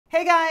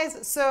Hey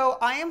guys, so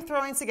I am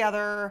throwing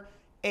together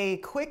a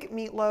quick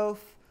meatloaf,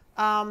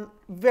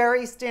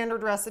 very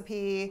standard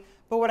recipe,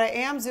 but what I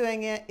am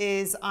doing it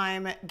is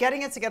I'm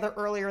getting it together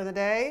earlier in the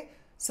day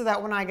so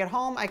that when I get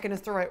home, I can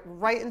just throw it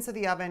right into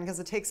the oven because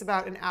it takes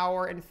about an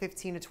hour and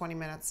 15 to 20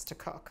 minutes to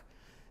cook.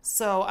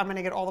 So I'm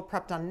gonna get all the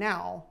prep done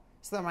now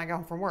so that when I go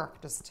home from work,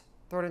 just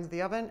throw it into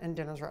the oven and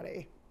dinner's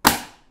ready.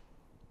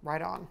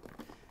 Right on.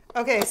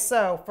 Okay,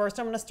 so first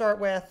I'm gonna start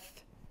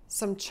with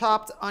some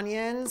chopped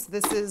onions.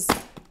 This is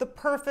the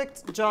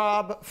perfect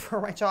job for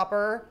my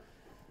chopper,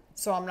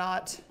 so I'm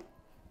not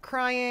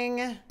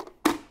crying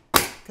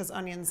because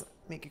onions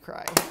make you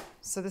cry.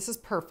 So this is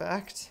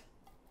perfect.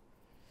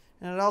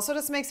 And it also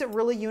just makes it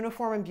really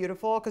uniform and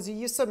beautiful because you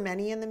use so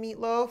many in the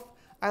meatloaf.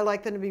 I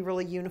like them to be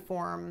really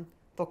uniform.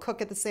 They'll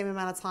cook at the same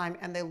amount of time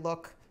and they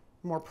look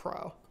more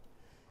pro.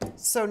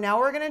 So now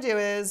what we're gonna do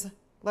is,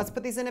 let's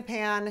put these in a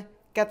pan,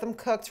 get them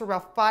cooked for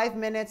about 5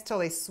 minutes till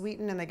they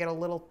sweeten and they get a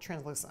little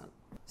translucent.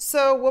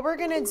 So what we're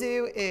gonna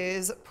do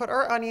is put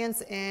our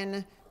onions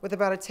in with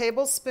about a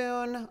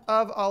tablespoon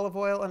of olive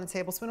oil and a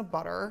tablespoon of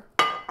butter.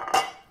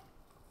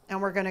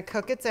 And we're gonna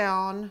cook it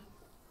down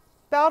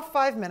about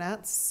 5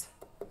 minutes.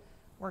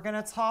 We're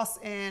gonna toss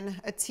in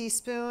a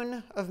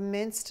teaspoon of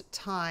minced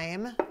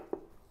thyme.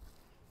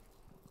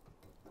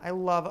 I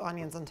love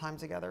onions and thyme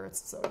together,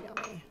 it's so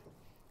yummy.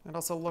 It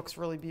also looks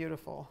really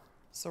beautiful.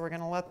 So we're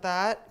gonna let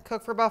that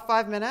cook for about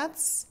 5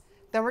 minutes.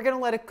 Then we're gonna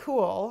let it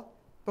cool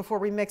before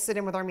we mix it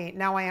in with our meat.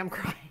 Now I am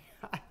crying.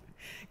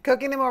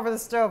 Cooking them over the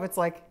stove, it's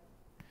like,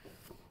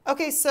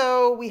 okay,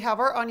 so we have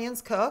our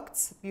onions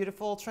cooked,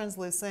 beautiful,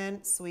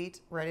 translucent, sweet,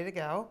 ready to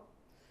go.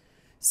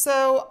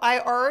 So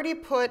I already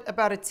put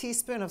about a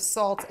teaspoon of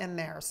salt in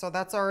there. So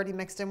that's already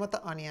mixed in with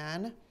the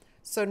onion.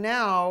 So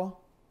now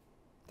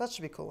that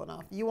should be cool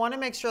enough. You wanna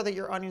make sure that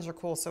your onions are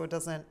cool so it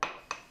doesn't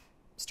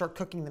start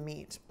cooking the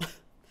meat.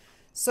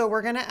 So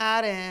we're gonna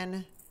add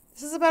in,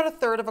 this is about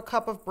 1/3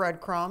 cup of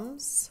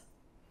breadcrumbs,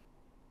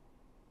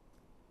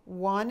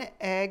 1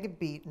 egg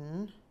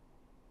beaten.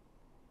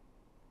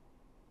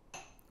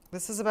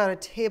 This is about a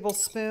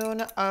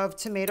tablespoon of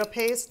tomato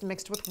paste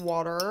mixed with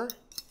water.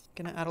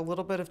 Gonna add a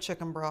little bit of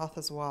chicken broth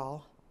as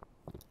well.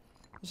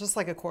 It's just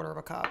like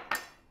 1/4 cup.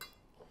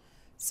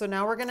 So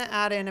now we're gonna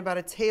add in about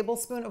a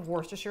tablespoon of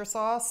Worcestershire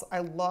sauce. I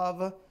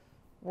love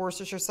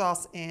Worcestershire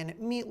sauce in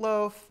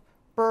meatloaf,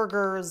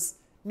 burgers,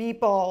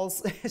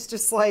 meatballs. It's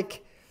just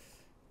like,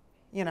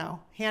 you know,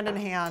 hand in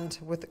hand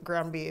with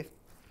ground beef.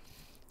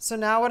 So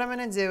now what I'm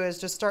gonna do is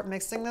just start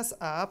mixing this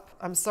up.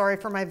 I'm sorry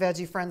for my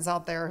veggie friends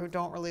out there who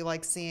don't really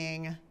like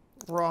seeing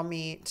raw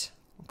meat.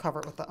 I'll cover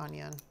it with the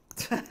onion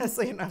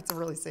so you don't have to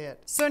really see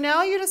it. So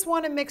now you just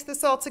wanna mix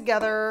this all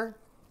together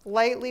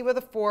lightly with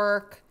a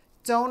fork.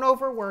 Don't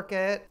overwork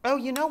it. Oh,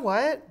 you know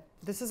what?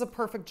 This is a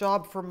perfect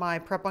job for my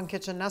Prepon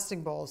kitchen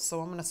nesting bowls,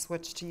 so I'm gonna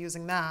switch to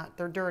using that.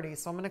 They're dirty,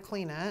 so I'm gonna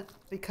clean it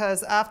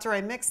because after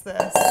I mix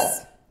this,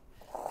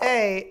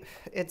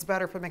 it's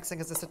better for mixing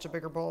because it's such a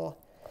bigger bowl.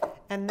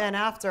 And then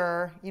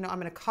after, you know, I'm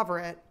gonna cover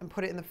it and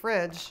put it in the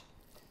fridge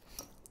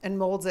and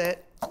mold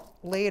it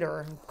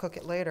later and cook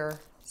it later.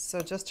 So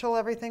just till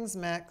everything's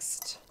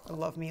mixed. I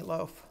love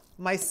meatloaf.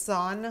 My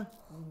son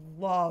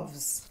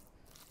loves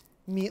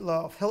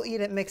meatloaf. He'll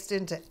eat it mixed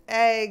into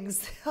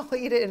eggs. He'll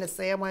eat it in a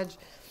sandwich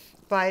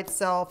by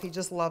itself. He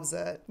just loves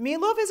it.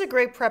 Meatloaf is a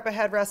great prep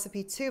ahead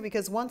recipe too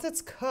because once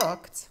it's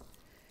cooked,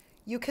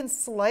 you can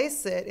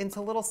slice it into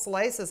little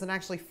slices and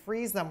actually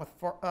freeze them with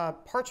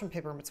parchment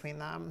paper in between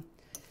them.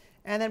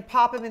 And then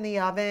pop them in the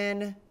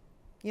oven.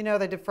 You know,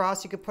 they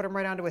defrost. You could put them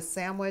right onto a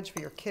sandwich for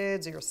your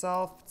kids or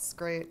yourself. It's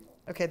great.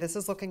 Okay, this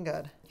is looking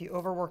good. If you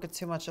overwork it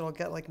too much, it'll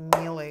get like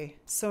mealy.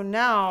 So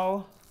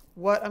now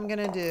what I'm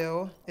gonna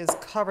do is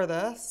cover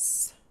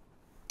this,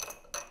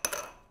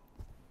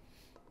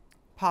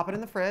 pop it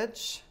in the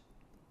fridge,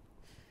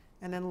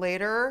 and then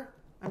later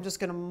I'm just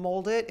gonna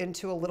mold it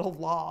into a little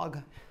log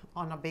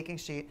on a baking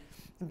sheet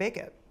and bake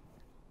it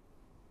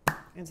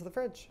into the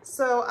fridge.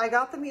 So I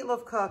got the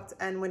meatloaf cooked,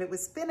 and when it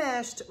was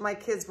finished, my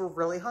kids were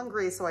really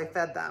hungry, so I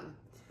fed them.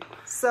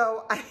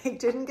 So I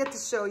didn't get to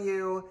show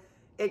you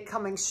it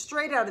coming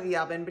straight out of the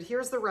oven, but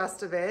here's the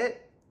rest of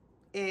it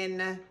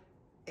in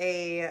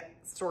a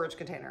storage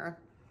container.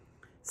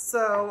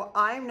 So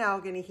I'm now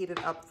gonna heat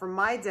it up for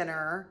my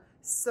dinner.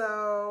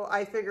 So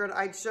I figured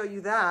I'd show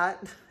you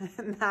that,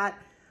 and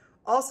that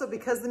also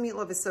because the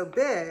meatloaf is so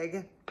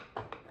big,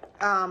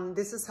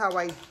 this is how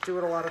I do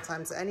it a lot of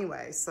times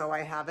anyway. So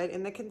I have it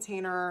in the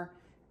container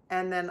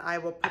and then I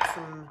will put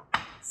some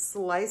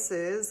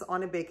slices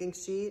on a baking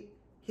sheet,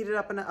 heat it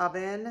up in the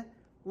oven,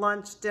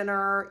 lunch,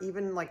 dinner,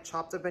 even like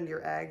chopped up into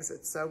your eggs.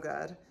 It's so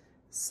good.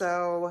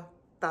 So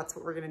that's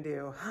what we're gonna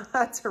do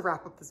to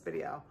wrap up this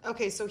video.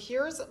 Okay, so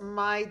here's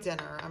my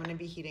dinner I'm gonna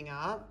be heating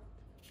up.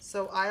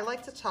 So I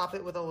like to top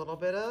it with a little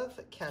bit of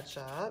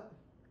ketchup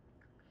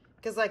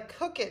because I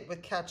cook it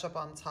with ketchup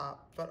on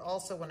top, but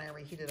also when I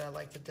reheat it, I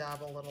like to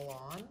dab a little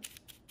on.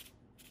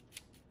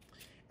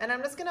 And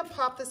I'm just gonna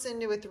pop this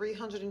into a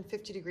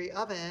 350-degree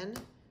oven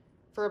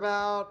for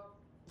about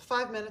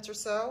 5 minutes or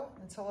so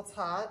until it's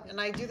hot. And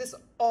I do this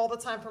all the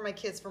time for my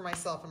kids, for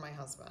myself, and my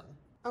husband.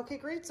 Okay,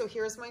 great. So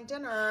here's my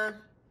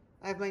dinner.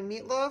 I have my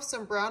meatloaf,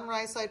 some brown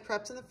rice I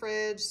prepped in the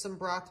fridge, some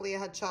broccoli I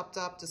had chopped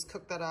up, just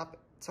cooked that up.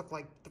 It took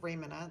like 3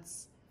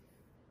 minutes.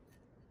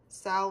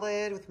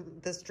 Salad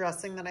with this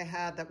dressing that I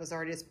had that was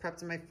already just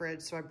prepped in my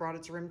fridge, so I brought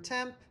it to room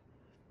temp.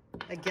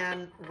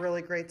 Again,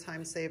 really great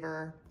time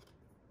saver.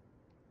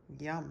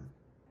 Yum.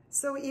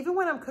 So even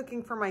when I'm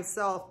cooking for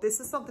myself, this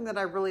is something that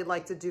I really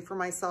like to do for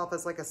myself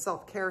as like a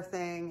self-care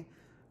thing.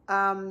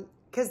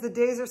 Because the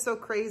days are so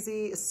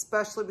crazy,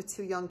 especially with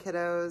 2 young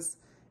kiddos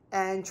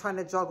and trying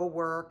to juggle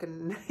work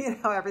and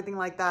everything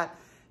like that.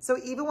 So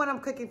even when I'm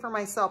cooking for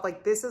myself,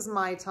 like this is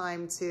my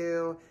time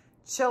to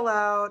chill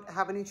out,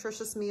 have a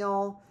nutritious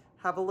meal,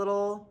 have a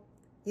little,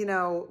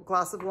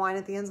 glass of wine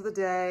at the end of the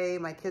day.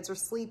 My kids are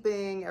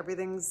sleeping,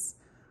 everything's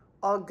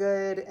all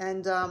good.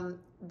 And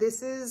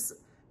this is,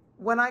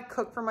 when I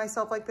cook for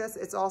myself like this,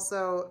 it's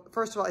also,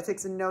 first of all, it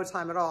takes no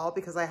time at all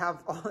because I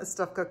have all this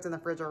stuff cooked in the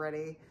fridge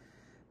already.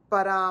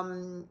 But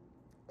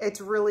it's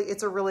a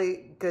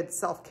really good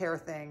self-care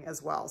thing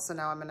as well. So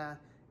now I'm gonna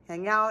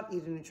hang out,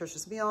 eat a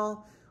nutritious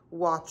meal,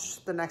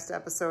 watch the next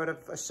episode of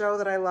a show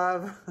that I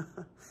love.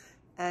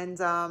 And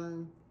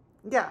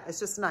yeah, it's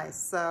just nice.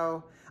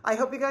 So I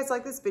hope you guys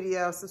like this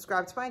video.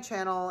 Subscribe to my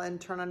channel and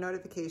turn on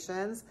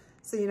notifications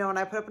so you know when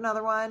I put up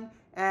another one.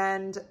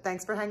 And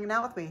thanks for hanging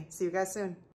out with me. See you guys soon.